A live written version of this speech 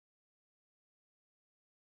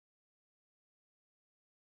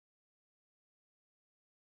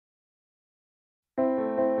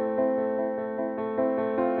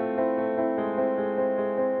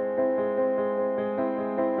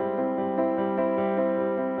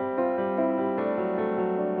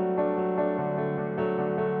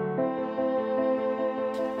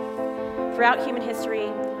Throughout human history,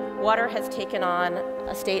 water has taken on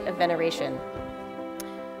a state of veneration.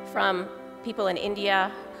 From people in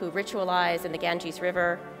India who ritualize in the Ganges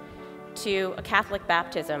River to a Catholic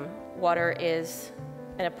baptism, water is,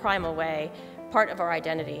 in a primal way, part of our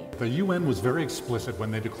identity. The UN was very explicit when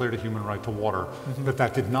they declared a human right to water,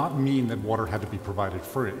 that did not mean that water had to be provided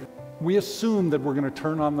free. We assume that we're going to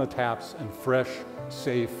turn on the taps and fresh,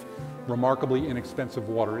 safe, remarkably inexpensive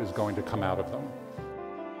water is going to come out of them.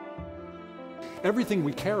 Everything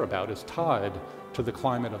we care about is tied to the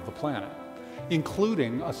climate of the planet,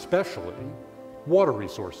 including, especially, water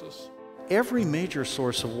resources. Every major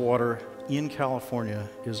source of water in California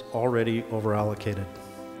is already overallocated.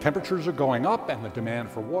 Temperatures are going up, and the demand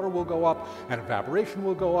for water will go up, and evaporation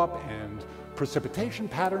will go up, and precipitation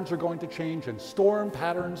patterns are going to change, and storm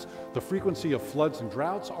patterns, the frequency of floods and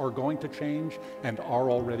droughts are going to change and are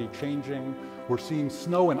already changing. We're seeing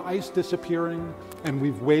snow and ice disappearing, and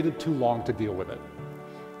we've waited too long to deal with it.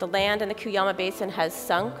 The land in the Cuyama Basin has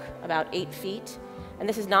sunk about 8 feet, and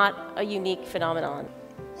this is not a unique phenomenon.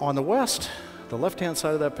 On the west, the left-hand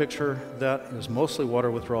side of that picture, that is mostly water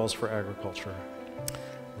withdrawals for agriculture.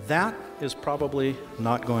 That is probably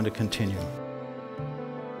not going to continue.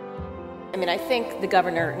 I think the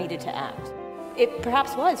governor needed to act. It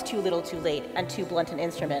perhaps was too little too late and too blunt an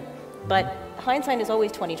instrument, but hindsight is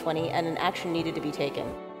always 20/20 and an action needed to be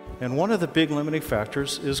taken. And one of the big limiting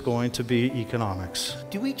factors is going to be economics.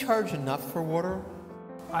 Do we charge enough for water?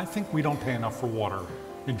 I think we don't pay enough for water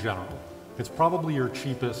in general. It's probably your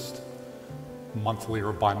cheapest monthly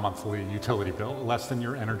or bi-monthly utility bill, less than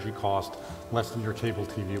your energy cost, less than your cable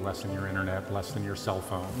TV, less than your internet, less than your cell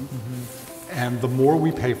phone. And the more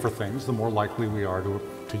we pay for things, the more likely we are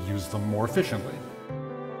to use them more efficiently.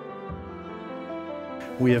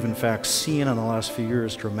 We have in fact seen in the last few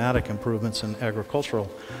years dramatic improvements in agricultural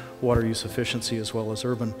water use efficiency as well as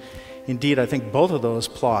urban. Indeed, I think both of those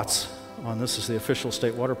plots, this is the official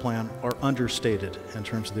state water plan, are understated in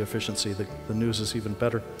terms of the efficiency. The news is even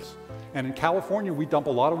better. And in California, we dump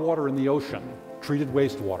a lot of water in the ocean, treated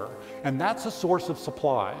wastewater, and that's a source of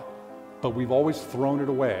supply, but we've always thrown it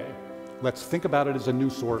away. Let's think about it as a new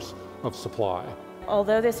source of supply.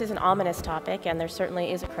 Although this is an ominous topic, and there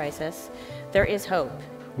certainly is a crisis, there is hope.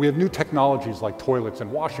 We have new technologies like toilets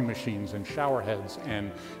and washing machines and shower heads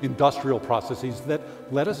and industrial processes that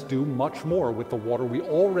let us do much more with the water we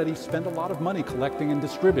already spend a lot of money collecting and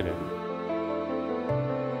distributing.